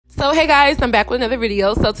So hey guys, I'm back with another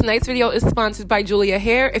video. So tonight's video is sponsored by Julia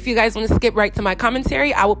Hair. If you guys want to skip right to my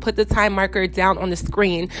commentary, I will put the time marker down on the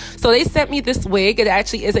screen. So they sent me this wig. It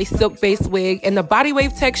actually is a silk based wig and the body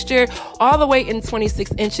wave texture all the way in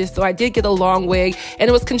 26 inches. So I did get a long wig and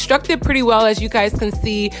it was constructed pretty well. As you guys can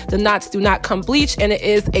see, the knots do not come bleached and it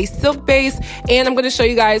is a silk base. And I'm going to show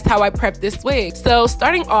you guys how I prep this wig. So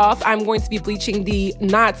starting off, I'm going to be bleaching the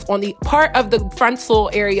knots on the part of the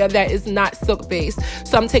frontal area that is not silk based.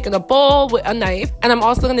 So I'm taking a bowl with a knife, and I'm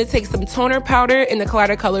also going to take some toner powder in the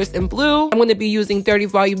Color colors in blue. I'm going to be using 30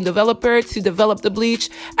 volume developer to develop the bleach,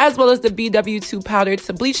 as well as the BW2 powder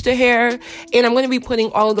to bleach the hair. And I'm going to be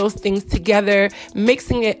putting all of those things together,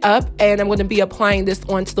 mixing it up, and I'm going to be applying this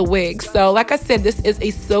onto the wig. So like I said, this is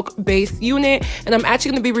a silk based unit, and I'm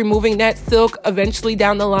actually going to be removing that silk eventually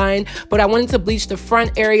down the line, but I wanted to bleach the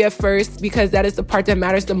front area first because that is the part that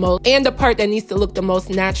matters the most and the part that needs to look the most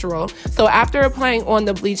natural. So after applying on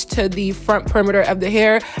the bleach to the front perimeter of the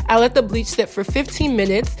hair, I let the bleach sit for 15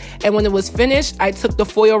 minutes, and when it was finished, I took the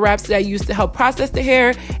foil wraps that I used to help process the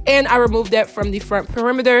hair and I removed that from the front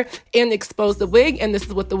perimeter and exposed the wig, and this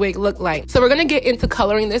is what the wig looked like. So we're going to get into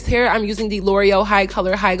coloring this hair. I'm using the L'Oreal High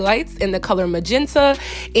Color Highlights in the color Magenta,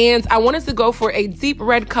 and I wanted to go for a deep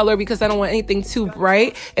red color because I don't want anything too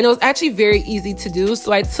bright, and it was actually very easy to do.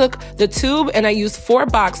 So I took the tube and I used 4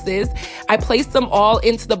 boxes. I placed them all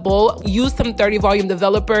into the bowl, used some 30 volume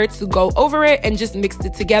developer to go over it, and just mixed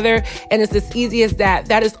it together, and it's as easy as that.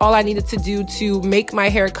 That is all I needed to do to make my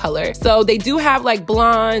hair color. So they do have like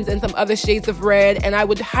blondes and some other shades of red, and I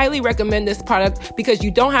would highly recommend this product because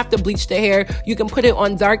you don't have to bleach the hair. You can put it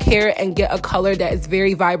on dark hair and get a color that is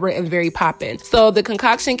very vibrant and very poppin'. So the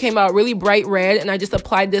concoction came out really bright red, and I just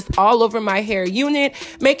applied this all over my hair unit,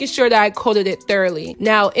 making sure that I coated it thoroughly.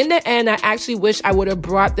 Now in the end, I actually wish I would have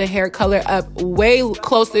brought the hair color up way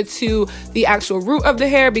closer to the actual root of the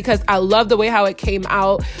hair because I love the way how it came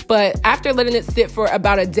out. But after letting it sit for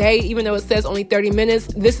about a day, even though it says only 30 minutes,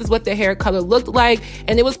 this is what the hair color looked like,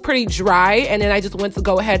 and it was pretty dry. And then I just went to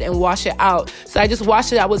go ahead and wash it out. So I just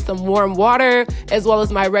washed it out with some warm water as well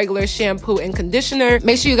as my regular shampoo and conditioner.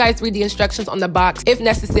 Make sure you guys read the instructions on the box if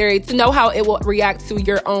necessary to know how it will react to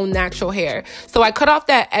your own natural hair. So I cut off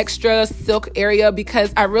that extra silk area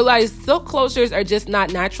because I realized silk closures are just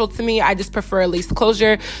not natural to me. I just prefer a lace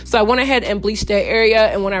closure. So I went ahead and bleached that area,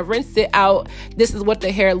 and when I rinsed it out, this is what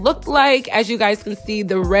the hair looked like. As you guys can see,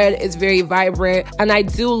 the red is very vibrant, and I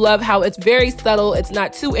do love how it's very subtle. It's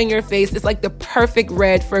not too in your face. It's like the perfect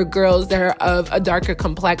red for girls that are of a darker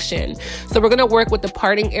complexion. So we're gonna work with the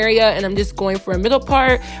parting area, and I'm just going for a middle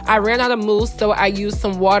part. I ran out of mousse, so I used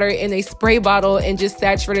some water in a spray bottle and just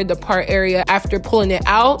saturated the part area. After pulling it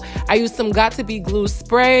out, I used some Got To Be glue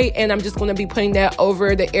spray, and I'm just gonna be putting that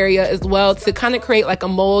over the area as well to kind of create like a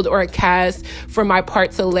mold or a cast for my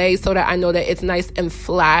part to lay so that I know that it's nice and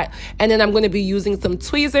flat. And then I'm going to be using some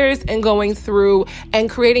tweezers and going through and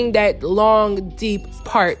creating that long, deep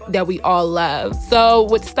part that we all love. So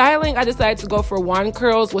with styling, I decided to go for wand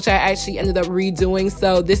curls, which I actually ended up redoing.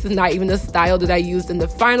 So this is not even the style that I used in the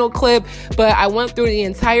final clip, but I went through the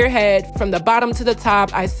entire head from the bottom to the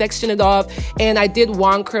top. I sectioned it off and I did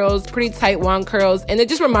wand curls, pretty tight wand curls. And it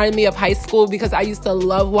just reminded me of high school because I used to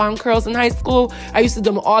love wand curls in high school. I used to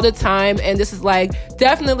do them all the time, and this is like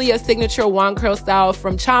definitely a signature wand curl style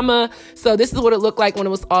from Chioma. So this is what it looked like when it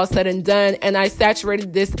was all said and done, and I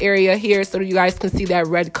saturated this area here so that you guys can see that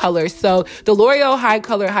red color. So the L'Oreal High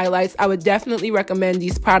Color Highlights, I would definitely recommend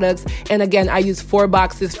these products, and again, I used 4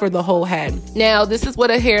 boxes for the whole head. Now this is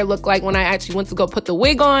what a hair looked like when I actually went to go put the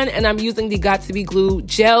wig on, and I'm using the Got To Be glue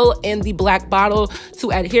gel in the black bottle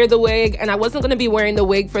to adhere the wig, and I wasn't going to be wearing the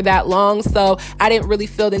wig for that long, so I didn't really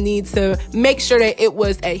feel the need to make sure that it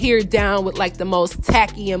was adhered down with like the most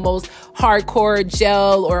tacky and most hardcore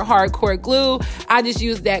gel or hardcore glue. I just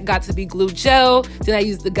used that Got To Be glue gel. Then I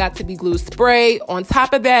used the Got To Be glue spray. On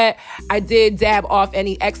top of that, I did dab off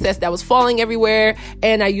any excess that was falling everywhere,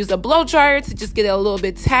 and I used a blow dryer to just get it a little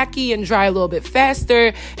bit tacky and dry a little bit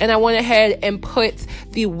faster. And I went ahead and put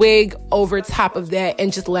the wig over top of that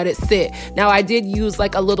and just let it sit. Now I did use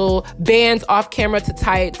like a little band off camera to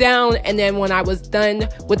tie it down, and then when I was done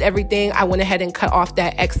with everything, I went ahead and cut off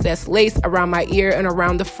that excess lace around my ear and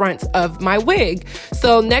around the front of my wig.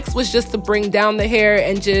 So next was just to bring down the hair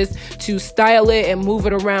and just to style it and move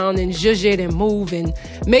it around and zhuzh it and move and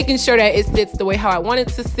making sure that it sits the way how I want it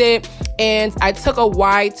to sit. and I took a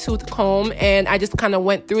wide tooth comb and I just kind of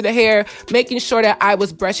went through the hair, making sure that I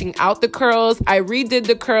was brushing out the curls. I redid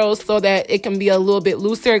the curls so that it can be a little bit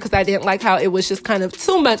looser because I didn't like how it was just kind of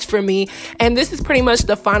too much for me. And this is pretty much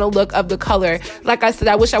the final look of the color. Like I said,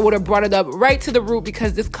 I wish I would have brought it up right to the root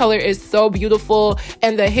because this color is so beautiful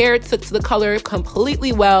and the hair took to the color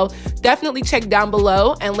completely well. Definitely check down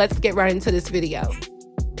below and let's get right into this video.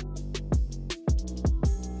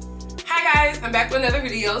 Hi guys, I'm back with another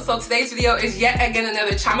video. So today's video is yet again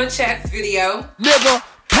another Chioma Chats video. Nigga,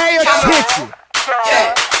 pay attention.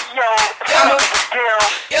 Check. Chioma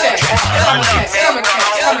Check. Chioma Chats. Chioma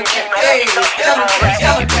Chats. Chioma Chats. Hey. Chioma Chats.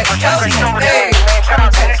 Chioma Chats. Chioma Chats. Hey. Chioma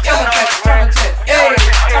Chats. Chioma Chats. Chioma Chats. Hey.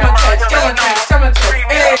 Chioma Chats. Chioma Chats. Chioma Chats.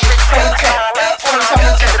 Hey. Chioma Chats. Chioma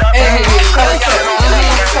Chats. Hey. Chioma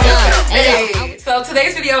Chats. Hey. So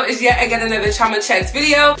today's video is yet again another Chioma Chats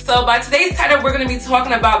video. So by today's title, we're going to be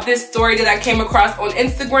talking about this story that I came across on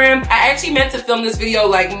Instagram. I actually meant to film this video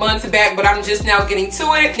like months back, but I'm just now getting to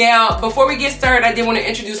it. Now, before we get started, I did want to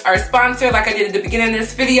introduce our sponsor like I did at the beginning of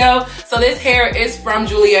this video. So this hair is from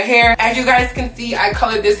Julia Hair. As you guys can see, I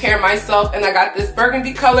colored this hair myself and I got this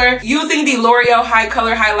burgundy color using the L'Oreal High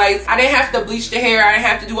Color Highlights. I didn't have to bleach the hair. I didn't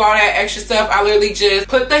have to do all that extra stuff. I literally just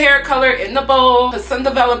put the hair color in the bowl, put some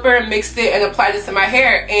developer, mixed it, and applied it to my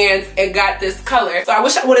hair, and it got this color. So I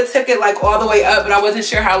wish I would have took it like all the way up, but I wasn't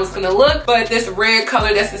sure how it was gonna look. But this red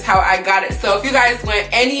color, this is how I got it. So if you guys want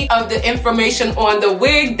any of the information on the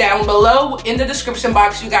wig down below in the description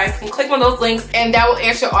box, you guys can click on those links and that will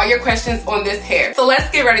answer all your questions on this hair. So let's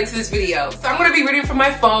get right into this video. So I'm gonna be reading from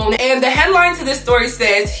my phone, and the headline to this story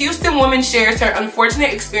says, Houston woman shares her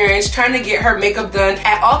unfortunate experience trying to get her makeup done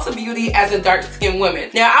at Ulta Beauty as a dark-skinned woman.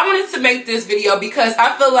 Now I wanted to make this video because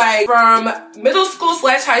I feel like from middle school /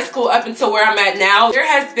 high school up until where I'm at now, there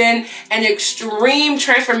has been an extreme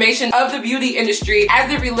transformation of the beauty industry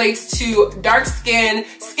as it relates to dark skin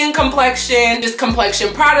complexion, just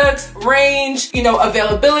complexion products, range, you know,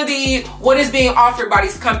 availability, what is being offered by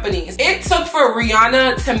these companies. It took for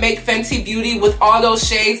Rihanna to make Fenty Beauty with all those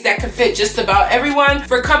shades that could fit just about everyone,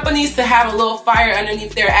 for companies to have a little fire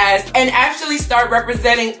underneath their ass and actually start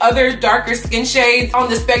representing other darker skin shades on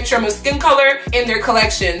the spectrum of skin color in their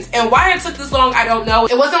collections. And why it took this long, I don't know.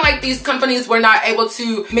 It wasn't like these companies were not able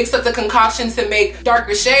to mix up the concoction to make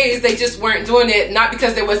darker shades. They just weren't doing it, not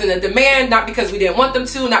because there wasn't a demand, not because we didn't want them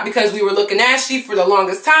to, not because we were looking ashy for the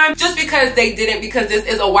longest time, just because they didn't, because this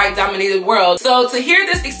is a white dominated world. So to hear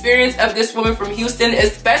this experience of this woman from Houston,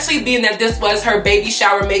 especially being that this was her baby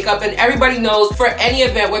shower makeup, and everybody knows for any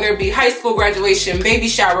event, whether it be high school graduation, baby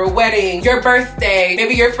shower, wedding, your birthday,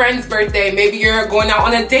 maybe your friend's birthday, maybe you're going out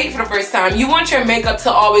on a date for the first time, you want your makeup to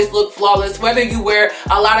always look flawless, whether you wear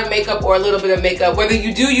a lot of makeup or a little bit of makeup, whether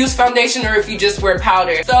you do use foundation or if you just wear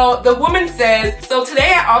powder. So the woman says, so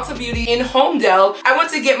today at Ulta Beauty in Homedale, I went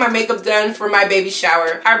to get my makeup done for my baby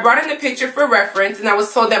shower. I brought in a picture for reference and I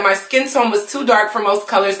was told that my skin tone was too dark for most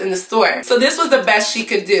colors in the store. So this was the best she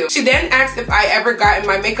could do. She then asked if I ever gotten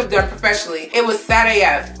my makeup done professionally. It was sad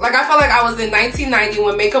AF. Like I felt like I was in 1990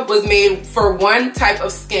 when makeup was made for one type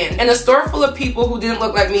of skin. In a store full of people who didn't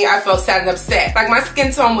look like me, I felt sad and upset. Like my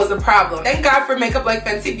skin tone was a problem. Thank God for makeup like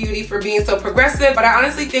Fenty Beauty for being so progressive, but I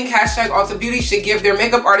honestly think hashtag Ulta Beauty should give their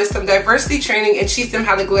makeup artists some diversity training and teach them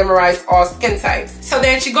how to glamorize all skin types. So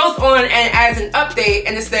then she goes on and adds an update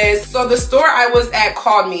and it says, so the store I was at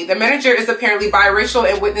called me. The manager is apparently biracial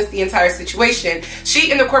and witnessed the entire situation.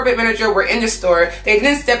 She and the corporate manager were in the store. They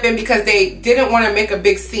didn't step in because they didn't want to make a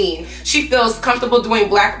big scene. She feels comfortable doing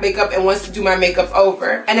black makeup and wants to do my makeup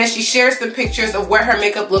over. And then she shares some pictures of what her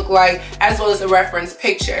makeup looked like as well as a reference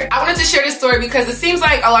picture. I wanted to share this story because it seems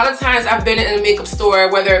like a lot of times I've been in a makeup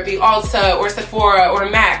store, whether it be Ulta or Sephora or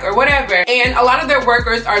MAC or whatever, and a lot of their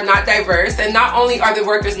workers are not diverse. And not only are the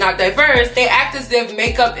workers not diverse, they act as if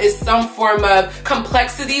makeup is some form of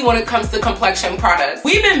complexity when it comes to complexion products.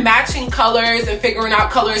 We've been matching colors and figuring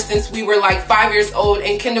out colors since we were like 5 years old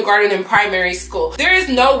in kindergarten and primary school. There is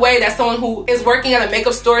no way that someone who is working at a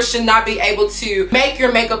makeup store should not be able to make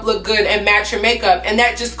your makeup look good and match your makeup. And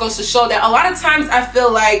that just goes to show that a lot of times I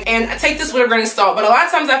feel like, and I take this with a grain of salt, but a lot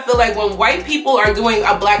of times I feel like when white people are doing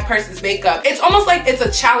a black person's makeup, it's almost like it's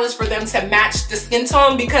a challenge for them to match the skin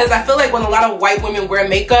tone, because I feel like when a lot of white women wear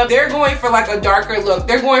makeup, they're going for like a darker look.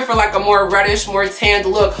 They're going for like a more reddish, more tanned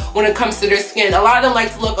look when it comes to their skin. A lot of them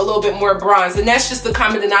like to look a little bit more bronze, and that's just the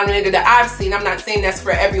common denominator that I've seen. I'm not saying that's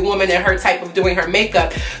for every woman and her type of doing her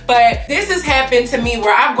makeup, but this has happened to me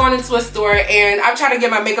where I've gone into a store and I've tried to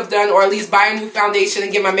get my makeup done, or at least buy a new foundation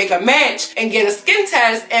and get my makeup matched and get a skin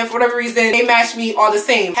test, and for whatever reason then they match me all the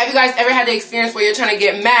same. Have you guys ever had the experience where you're trying to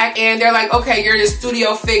get MAC and they're like, okay, you're the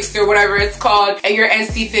studio fixed or whatever it's called, and you're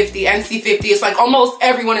NC50. It's like almost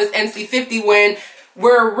everyone is NC50 when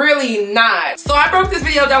we're really not. So I broke this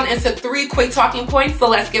video down into 3 quick talking points, so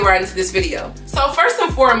let's get right into this video. So first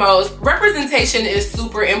and foremost, representation is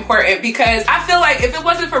super important because I feel like if it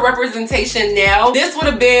wasn't for representation now, this would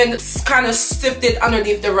have been kind of sifted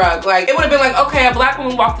underneath the rug. Like, it would have been like, okay, a black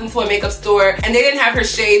woman walked into a makeup store and they didn't have her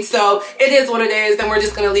shade, so it is what it is, and we're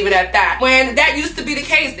just gonna leave it at that. When that used to be the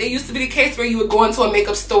case, it used to be the case where you would go into a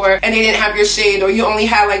makeup store and they didn't have your shade, or you only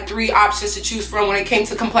had like 3 options to choose from when it came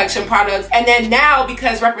to complexion products. And then now,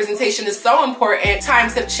 because representation is so important,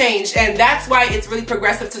 times have changed, and that's why it's really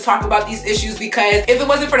progressive to talk about these issues, because if it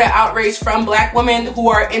wasn't for the outrage from black women who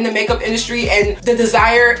are in the makeup industry and the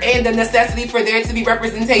desire and the necessity for there to be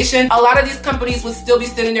representation, a lot of these companies would still be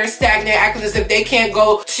sitting there stagnant, acting as if they can't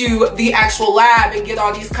go to the actual lab and get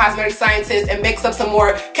all these cosmetic scientists and mix up some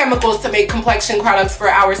more chemicals to make complexion products for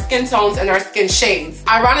our skin tones and our skin shades.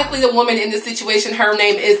 Ironically, the woman in this situation, her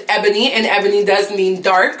name is Ebony, and Ebony does mean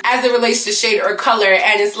dark as it relates to shade or color.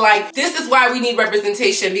 And it's like, this is why we need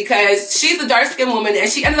representation, because she's a dark-skinned woman and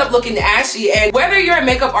she ended up looking ashy. And whether you're a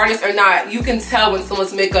makeup artist or not, you can tell when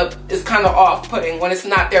someone's makeup is kind of off-putting, when it's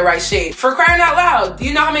not their right shade. For crying out loud, do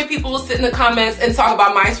you know how many people will sit in the comments and talk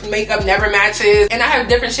about my makeup never matches? And I have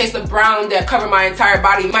different shades of brown that cover my entire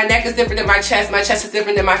body. My neck is different than my chest is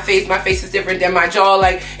different than my face is different than my jaw.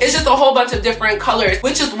 Like, it's just a whole bunch of different colors,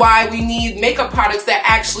 which is why we need makeup products that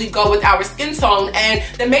actually go with our skin tone. And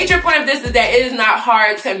the major point of this is that it is not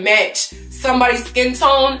hard to match somebody's skin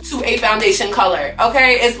tone to a foundation color,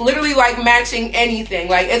 okay? It's literally like matching anything.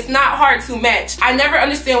 Like, it's not hard to match. I never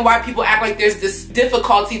understand why people act like there's this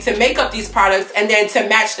difficulty to make up these products and then to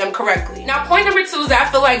match them correctly. Now, point number 2 is that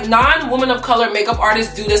I feel like non-women of color makeup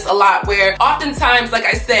artists do this a lot, where oftentimes, like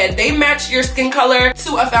I said, they match your skin color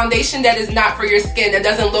to a foundation that is not for your skin, that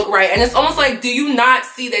doesn't look right. And it's almost like, do you not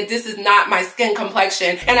see that this is not my skin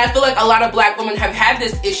complexion? And I feel like a lot of black women have had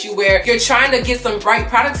this issue where you're trying to get some bright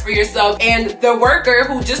products for yourself, and the worker,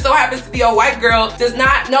 who just so happens to be a white girl, does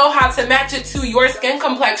not know how to match it to your skin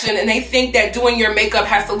complexion, and they think that doing your makeup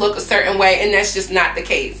has to look a certain way, and that's just not the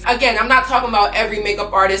case. Again, I'm not talking about every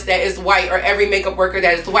makeup artist that is white or every makeup worker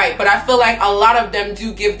that is white, but I feel like a lot of them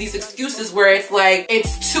do give these excuses where it's like,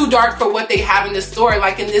 it's too dark for what they have in the store,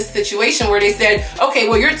 like in this situation where they said, okay,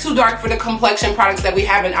 well, you're too dark for the complexion products that we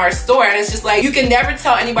have in our store. And it's just like, you can never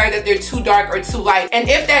tell anybody that they're too dark or too light. And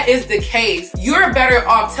if that is the case, you're better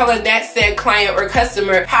off telling that said client or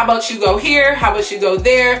customer, how about you go here, how about you go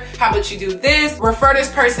there, how about you do this, refer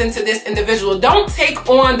this person to this individual. Don't take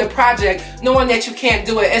on the project knowing that you can't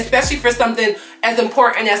do it, especially for something as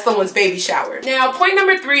important as someone's baby shower. Now, point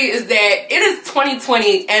number 3 is that it is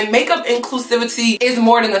 2020 and makeup inclusivity is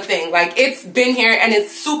more than a thing. Like, it's been here and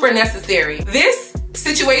it's super necessary. This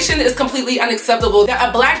situation is completely unacceptable that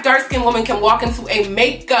a black dark-skinned woman can walk into a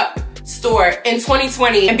makeup store in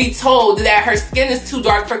 2020 and be told that her skin is too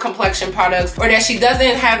dark for complexion products, or that she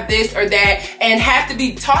doesn't have this or that, and have to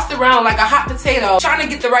be tossed around like a hot potato trying to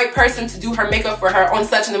get the right person to do her makeup for her on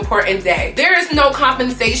such an important day. There is no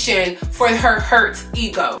compensation for her hurt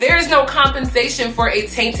ego. There is no compensation for a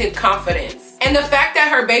tainted confidence. And the fact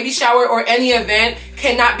that her baby shower or any event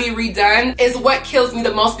cannot be redone is what kills me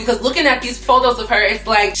the most, because looking at these photos of her, it's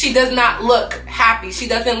like she does not look happy. She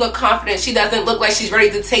doesn't look confident. She doesn't look like she's ready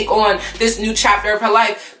to take on this new chapter of her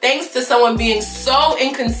life, thanks to someone being so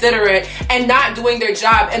inconsiderate and not doing their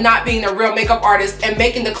job and not being a real makeup artist and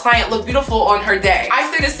making the client look beautiful on her day.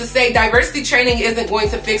 I say this to say diversity training isn't going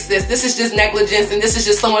to fix this. This is just negligence, and this is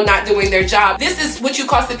just someone not doing their job. This is what you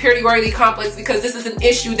call superiority complex, because this is an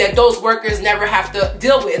issue that those workers never have to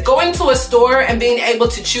deal with. Going to a store and being able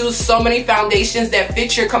to choose so many foundations that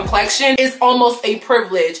fit your complexion is almost a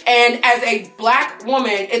privilege. And as a black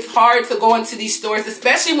woman, it's hard to go into these stores,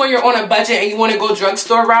 especially when you're on a budget and you want to go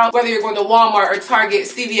drugstore route, whether you're going to Walmart or Target,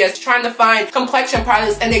 CVS, trying to find complexion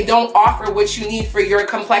products, and they don't offer what you need for your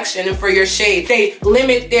complexion and for your shade. They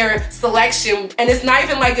limit their selection, and it's not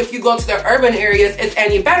even like if you go to the urban areas, it's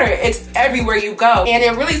any better. It's everywhere you go. And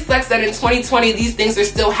it really sucks that in 2020, these things are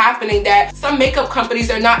still happening, that some makeup companies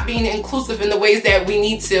are not being inclusive in the ways that we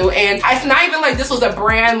need to. And it's not even like this was a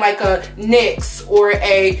brand like a NYX or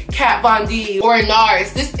a Kat Von D or a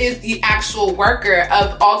NARS. This is the actual worker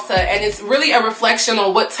of Ulta, and it's really a reflection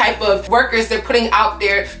on what type of workers they're putting out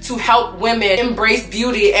there to help women embrace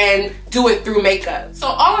beauty and do it through makeup. So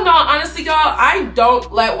all in all, honestly, y'all, I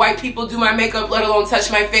don't let white people do my makeup, let alone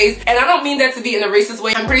touch my face. And I don't mean that to be in a racist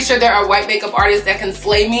way. I'm pretty sure there are white makeup artists that can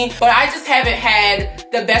slay me, but I just haven't had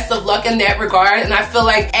the best of luck in that regard. And I feel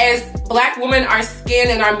like as Black women, our skin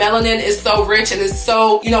and our melanin is so rich and is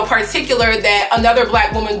so, you know, particular that another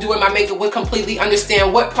black woman doing my makeup would completely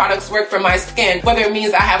understand what products work for my skin. Whether it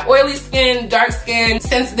means I have oily skin, dark skin,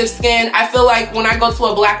 sensitive skin. I feel like when I go to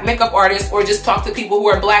a black makeup artist or just talk to people who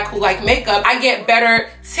are black who like makeup, I get better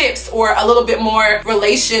tips or a little bit more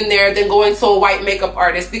relation there than going to a white makeup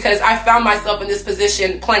artist, because I found myself in this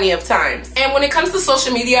position plenty of times. And when it comes to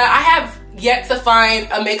social media, I have yet to find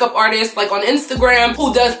a makeup artist like on Instagram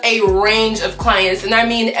who does a range of clients, and I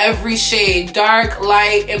mean every shade, dark,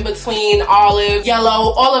 light, in between, olive,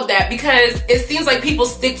 yellow, all of that, because it seems like people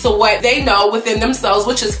stick to what they know within themselves,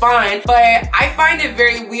 which is fine. But I find it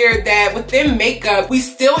very weird that within makeup we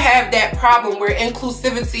still have that problem where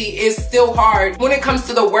inclusivity is still hard when it comes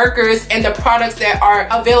to the workers and the products that are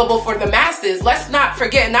available for the masses. Let's not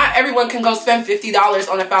forget, not everyone can go spend $50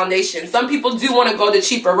 on a foundation. Some people do want to go the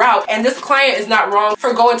cheaper route, and this client is not wrong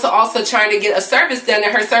for going to also trying to get a service done,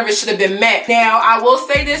 and her service should have been met. Now, I will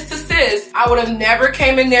say this to sis, I would have never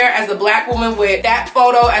came in there as a black woman with that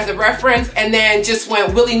photo as a reference and then just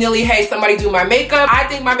went willy-nilly, hey, somebody do my makeup. I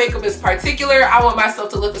think my makeup is particular. I want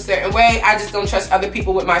myself to look a certain way. I just don't trust other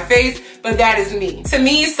people with my face, but that is me. To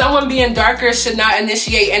me, someone being darker should not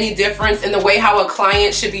initiate any difference in the way how a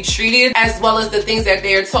client should be treated, as well as the things that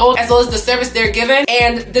they are told, as well as the service they're given,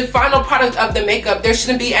 and the final product of the makeup. There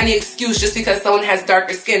shouldn't be any excuse just because someone has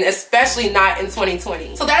darker skin, especially not in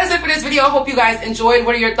 2020. So that is it for this video. I hope you guys enjoyed.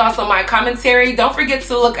 What are your thoughts on my commentary? Don't forget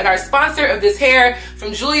to look at our sponsor of this hair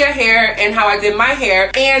from Julia Hair and how I did my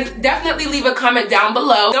hair, and definitely leave a comment down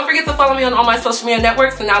below. Don't forget to follow me on all my social media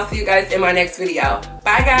networks, and I'll see you guys in my next video.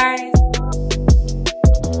 Bye guys.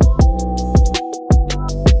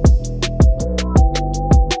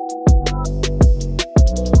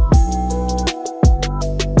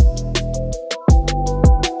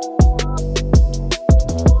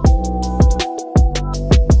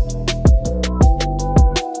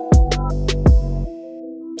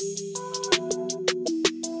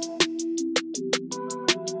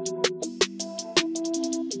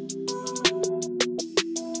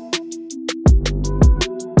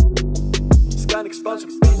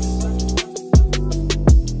 Exposure.